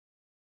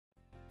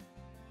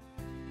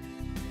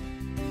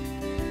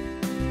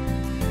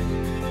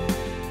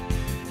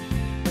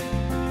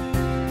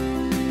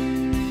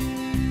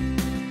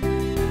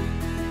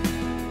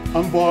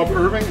I'm Bob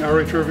Irving,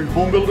 RH Irving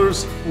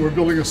Homebuilders. We're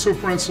building a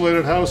super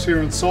insulated house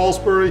here in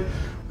Salisbury.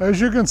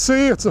 As you can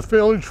see, it's a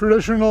fairly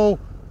traditional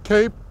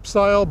Cape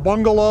style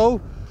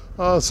bungalow.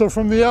 So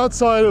from the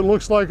outside, it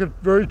looks like a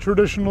very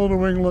traditional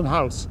New England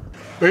house.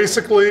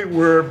 Basically,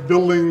 we're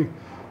building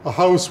a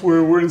house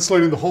where we're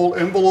insulating the whole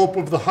envelope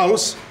of the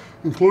house,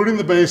 including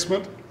the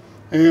basement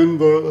and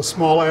the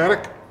small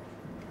attic.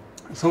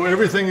 So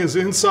everything is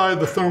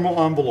inside the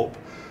thermal envelope.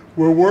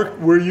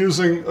 We're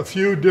using a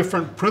few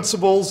different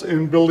principles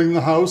in building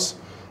the house.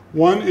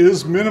 One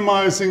is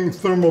minimizing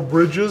thermal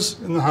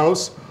bridges in the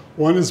house.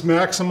 One is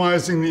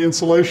maximizing the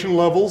insulation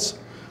levels.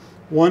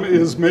 One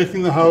is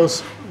making the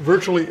house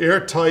virtually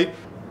airtight.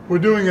 We're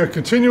doing a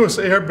continuous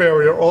air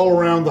barrier all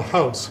around the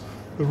house.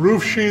 The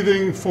roof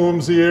sheathing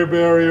forms the air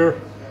barrier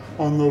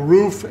on the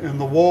roof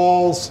and the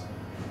walls,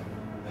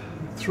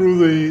 through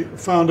the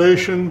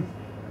foundation.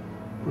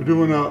 We're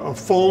doing a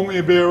foam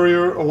air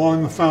barrier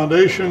along the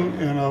foundation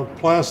and a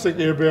plastic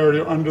air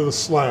barrier under the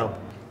slab.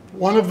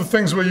 One of the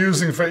things we're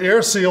using for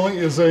air sealing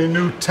is a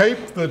new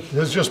tape that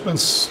has just been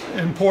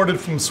imported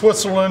from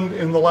Switzerland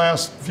in the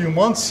last few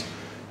months.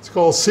 It's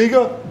called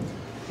Siga.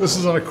 This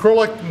is an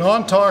acrylic,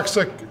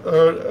 non-toxic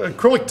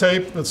acrylic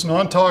tape that's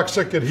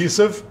non-toxic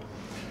adhesive,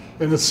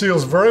 and it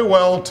seals very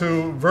well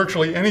to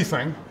virtually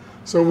anything.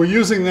 So we're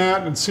using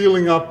that and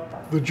sealing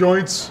up the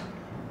joints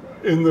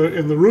in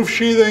the roof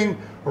sheathing,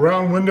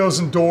 around windows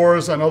and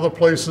doors, and other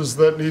places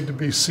that need to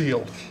be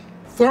sealed.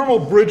 Thermal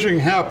bridging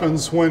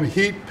happens when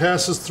heat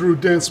passes through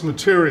dense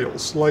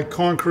materials like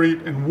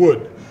concrete and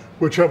wood,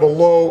 which have a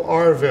low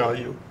R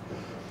value.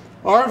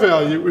 R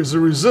value is the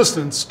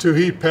resistance to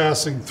heat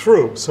passing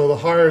through, so the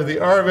higher the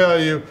R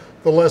value,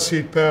 the less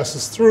heat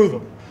passes through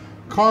them.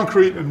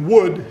 Concrete and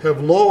wood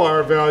have low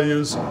R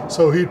values,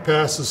 so heat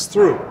passes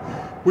through.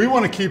 We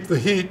want to keep the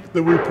heat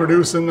that we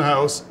produce in the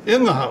house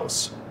in the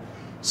house.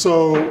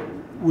 So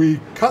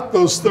we cut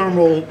those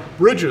thermal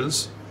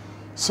bridges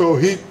so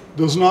heat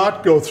does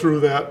not go through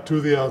that to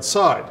the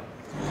outside.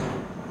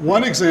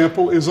 One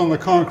example is on the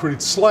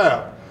concrete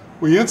slab.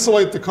 We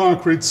insulate the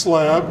concrete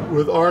slab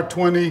with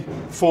R20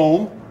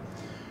 foam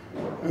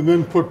and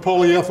then put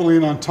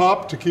polyethylene on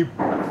top to keep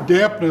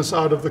dampness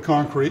out of the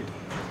concrete.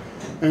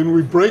 And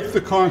we break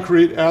the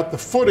concrete at the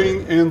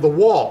footing and the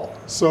wall.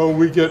 So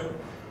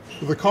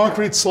the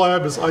concrete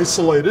slab is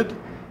isolated,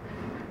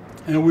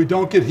 and we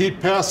don't get heat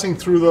passing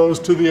through those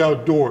to the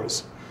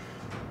outdoors.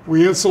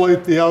 We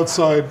insulate the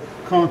outside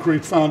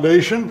concrete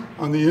foundation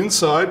on the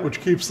inside,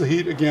 which keeps the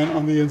heat again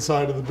on the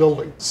inside of the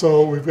building.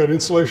 So we've got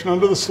insulation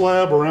under the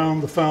slab, around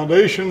the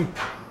foundation,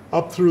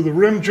 up through the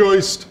rim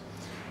joist.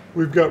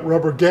 We've got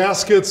rubber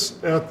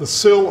gaskets at the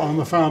sill on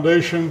the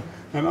foundation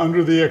and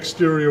under the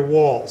exterior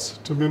walls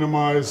to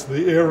minimize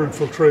the air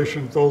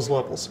infiltration at those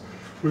levels.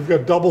 We've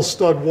got double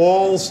stud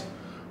walls,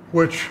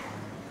 which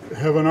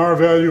have an R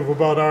value of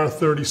about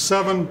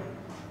R37,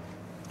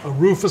 a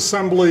roof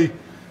assembly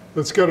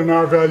that's got an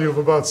R value of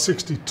about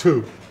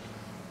 62.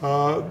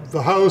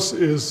 The house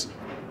is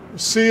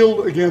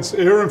sealed against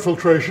air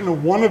infiltration,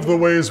 and one of the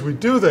ways we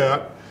do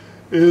that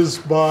is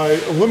by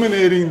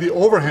eliminating the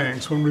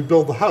overhangs when we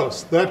build the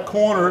house. That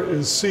corner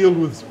is sealed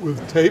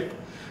with tape,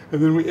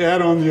 and then we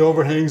add on the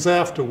overhangs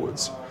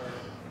afterwards.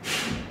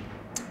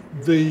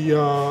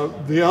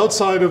 The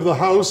outside of the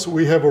house,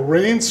 we have a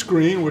rain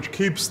screen which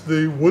keeps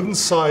the wooden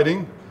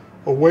siding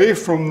away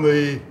from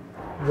the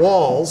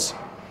walls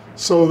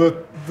so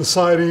that the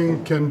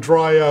siding can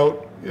dry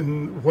out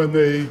when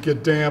they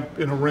get damp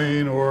in a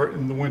rain or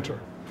in the winter.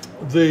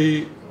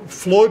 The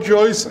floor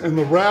joists and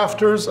the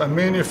rafters are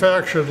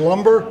manufactured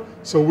lumber,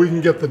 so we can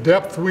get the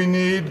depth we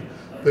need.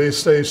 They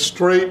stay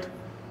straight,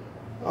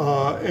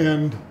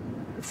 and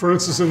for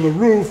instance, in the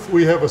roof,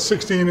 we have a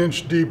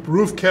 16-inch deep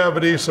roof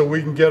cavity so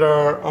we can get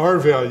our R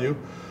value,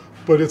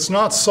 but it's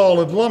not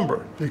solid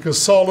lumber, because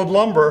solid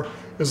lumber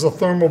is a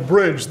thermal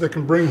bridge that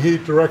can bring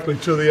heat directly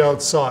to the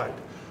outside.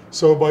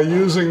 So by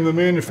using the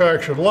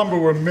manufactured lumber,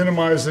 we're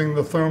minimizing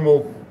the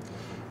thermal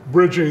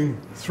bridging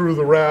through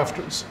the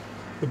rafters.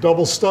 The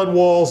double stud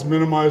walls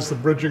minimize the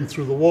bridging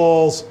through the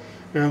walls,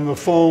 and the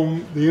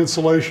foam, the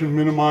insulation,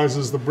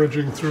 minimizes the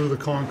bridging through the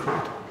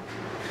concrete.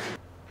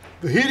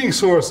 The heating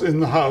source in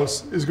the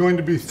house is going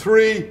to be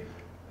three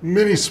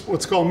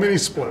what's called mini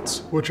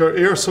splits, which are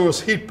air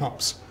source heat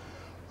pumps.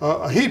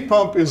 A heat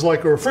pump is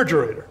like a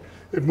refrigerator.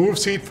 It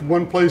moves heat from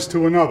one place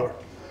to another.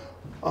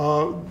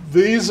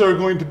 These are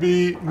going to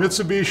be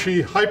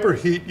Mitsubishi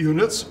Hyperheat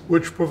units,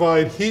 which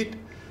provide heat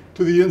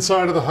to the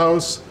inside of the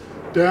house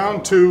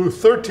down to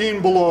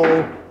 13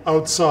 below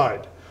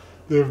outside.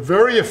 They're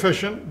very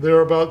efficient. They're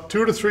about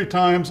 2 to 3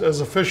 times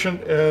as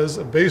efficient as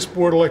a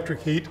baseboard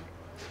electric heat.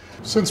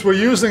 Since we're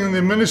using the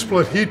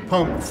mini-split heat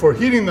pump for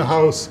heating the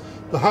house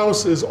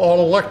is all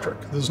electric.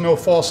 There's no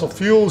fossil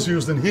fuels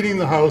used in heating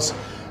the house,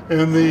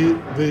 and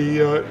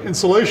the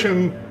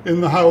insulation in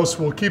the house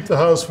will keep the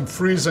house from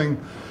freezing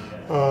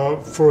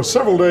for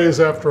several days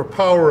after a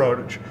power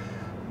outage.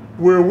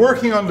 We're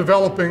working on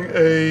developing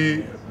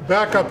a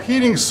backup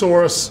heating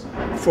source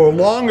for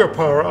longer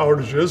power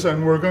outages,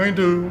 and we're going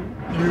to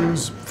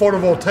use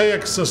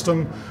photovoltaic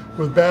system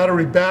with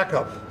battery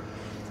backup.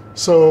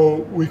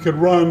 So we could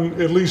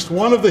run at least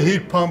one of the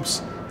heat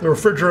pumps, the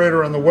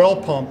refrigerator and the well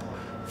pump,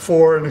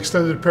 for an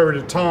extended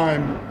period of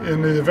time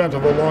in the event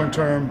of a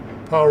long-term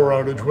power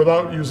outage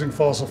without using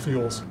fossil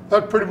fuels.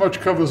 That pretty much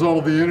covers all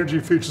of the energy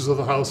features of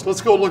the house.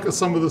 Let's go look at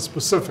some of the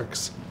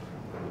specifics.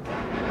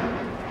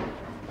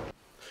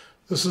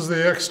 This is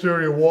the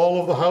exterior wall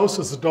of the house.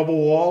 It's a double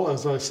wall,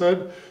 as I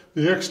said.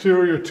 The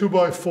exterior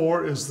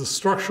 2x4 is the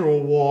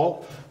structural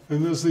wall,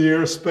 and there's the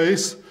air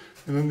space,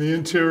 and then the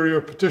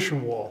interior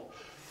partition wall.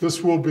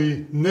 This will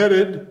be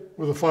netted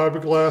with a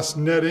fiberglass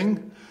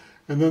netting,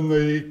 and then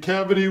the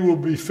cavity will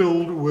be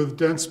filled with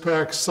dense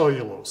packed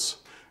cellulose.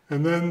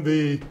 And then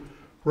the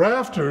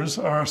rafters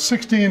are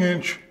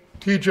 16-inch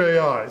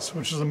TJIs,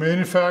 which is a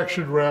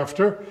manufactured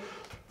rafter.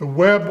 The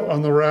web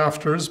on the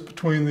rafters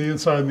between the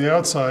inside and the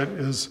outside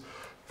is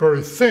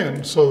very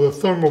thin, so the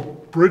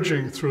thermal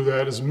bridging through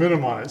that is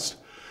minimized.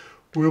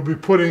 We'll be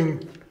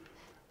putting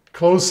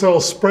closed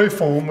cell spray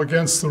foam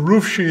against the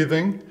roof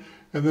sheathing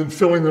and then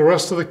filling the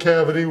rest of the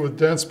cavity with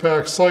dense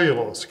packed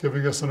cellulose,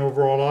 giving us an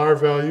overall R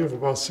value of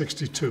about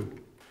 62.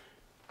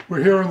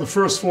 We're here on the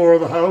first floor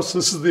of the house.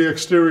 This is the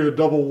exterior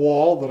double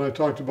wall that I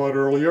talked about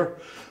earlier.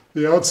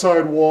 The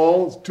outside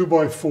wall is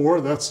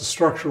 2x4, that's the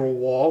structural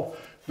wall.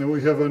 Then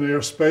we have an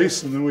air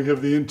space, and then we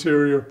have the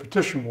interior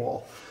partition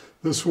wall.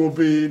 This will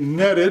be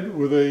netted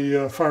with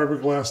a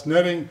fiberglass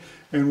netting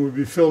and will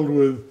be filled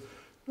with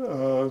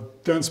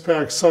dense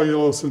packed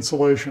cellulose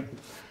insulation.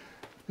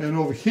 And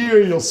over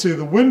here you'll see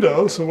the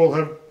window, so we'll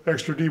have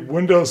extra deep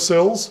window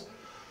sills.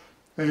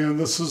 And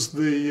this is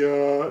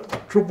the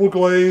triple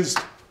glazed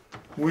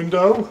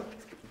window,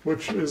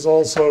 which is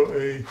also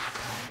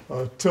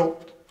a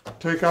tilt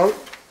takeout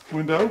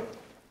window,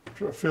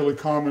 which are fairly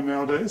common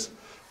nowadays.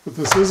 But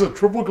this is a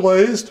triple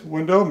glazed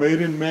window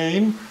made in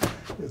Maine.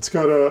 It's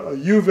got a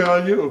U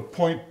value of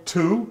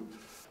 0.2.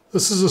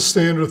 This is a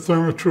standard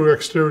Therma-Tru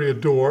exterior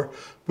door,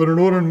 but in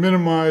order to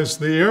minimize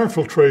the air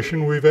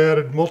infiltration, we've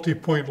added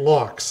multi-point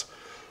locks.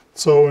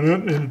 So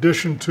in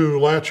addition to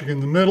latching in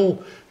the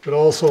middle, it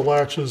also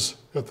latches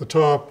at the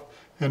top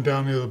and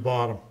down near the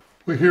bottom.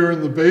 We're here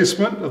in the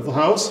basement of the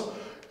house,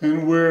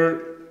 and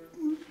we're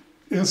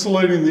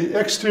insulating the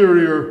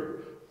exterior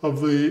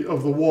of the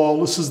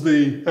wall. This is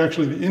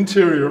actually the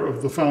interior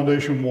of the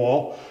foundation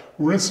wall.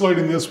 We're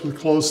insulating this with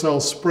closed cell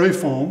spray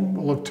foam.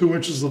 We'll have 2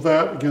 inches of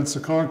that against the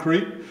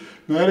concrete.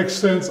 And that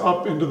extends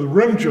up into the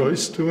rim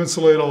joist to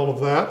insulate all of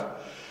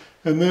that.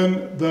 And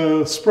then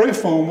the spray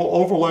foam will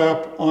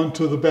overlap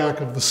onto the back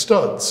of the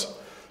studs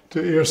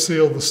to air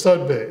seal the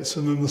stud bays.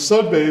 And then the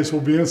stud bays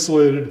will be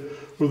insulated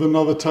with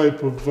another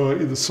type of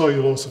either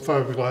cellulose or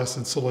fiberglass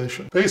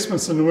insulation.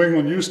 Basements in New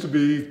England used to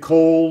be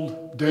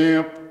cold,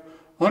 damp,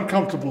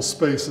 uncomfortable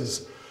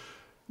spaces.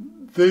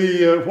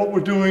 What we're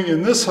doing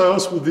in this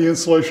house with the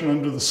insulation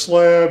under the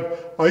slab,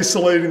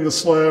 isolating the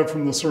slab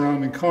from the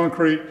surrounding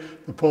concrete,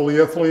 the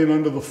polyethylene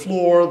under the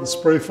floor, the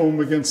spray foam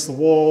against the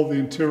wall, the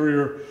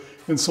interior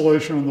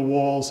insulation on the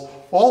walls,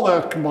 all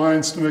that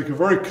combines to make a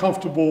very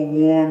comfortable,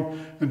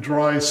 warm, and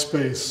dry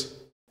space.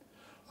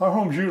 Our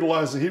homes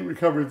utilize a heat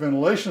recovery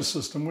ventilation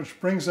system which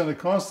brings in a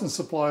constant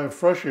supply of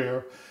fresh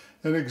air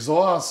and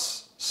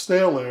exhausts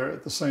stale air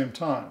at the same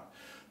time.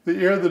 The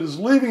air that is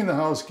leaving the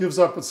house gives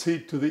up its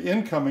heat to the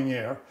incoming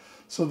air,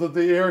 so that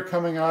the air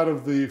coming out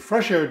of the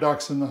fresh air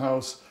ducts in the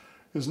house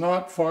is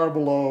not far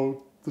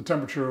below the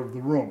temperature of the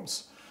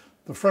rooms.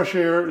 The fresh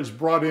air is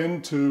brought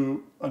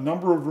into a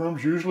number of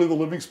rooms, usually the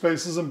living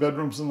spaces and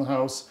bedrooms in the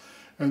house,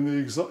 and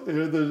the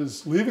air that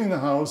is leaving the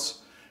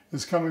house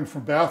is coming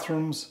from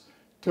bathrooms,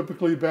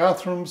 typically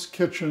bathrooms,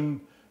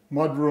 kitchen,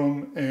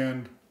 mudroom,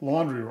 and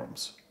laundry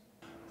rooms.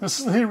 This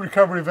is the heat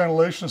recovery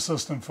ventilation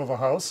system for the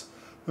house.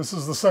 This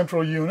is the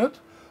central unit.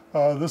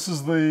 This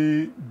is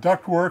the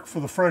ductwork for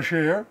the fresh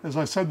air. As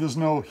I said, there's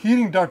no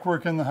heating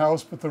ductwork in the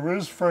house, but there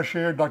is fresh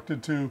air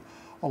ducted to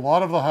a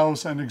lot of the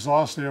house and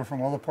exhaust air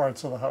from other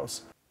parts of the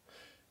house.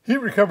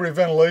 Heat recovery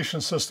ventilation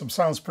system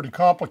sounds pretty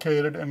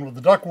complicated, and with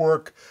the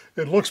ductwork,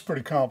 it looks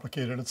pretty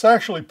complicated. It's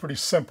actually pretty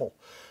simple.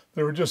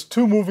 There are just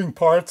 2 moving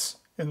parts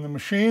in the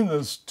machine.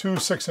 There's 2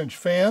 6-inch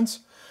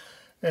fans,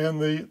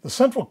 and the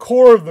central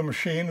core of the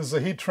machine is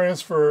the heat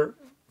transfer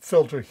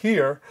filter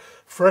here.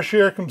 Fresh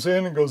air comes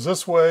in and goes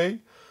this way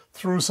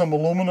through some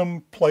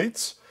aluminum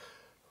plates.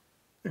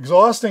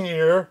 Exhausting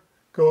air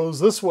goes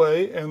this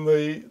way, and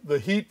the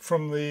heat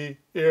from the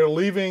air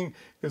leaving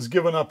is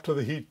given up to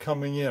the heat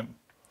coming in.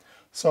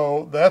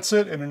 So that's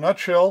it in a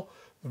nutshell.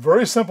 A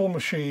very simple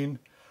machine,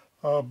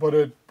 but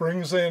it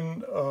brings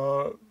in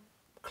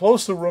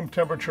close to room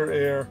temperature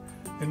air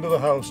into the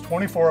house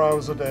 24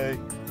 hours a day,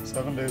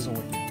 7 days a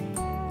week.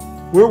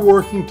 We're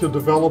working to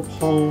develop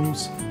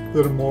homes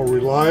that are more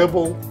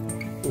reliable,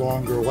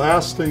 longer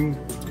lasting,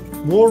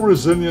 more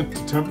resilient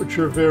to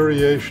temperature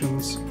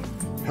variations,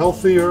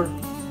 healthier,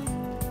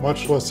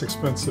 much less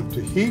expensive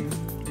to heat,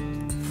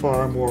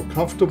 far more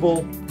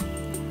comfortable,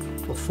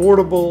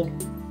 affordable,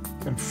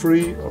 and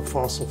free of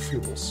fossil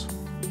fuels.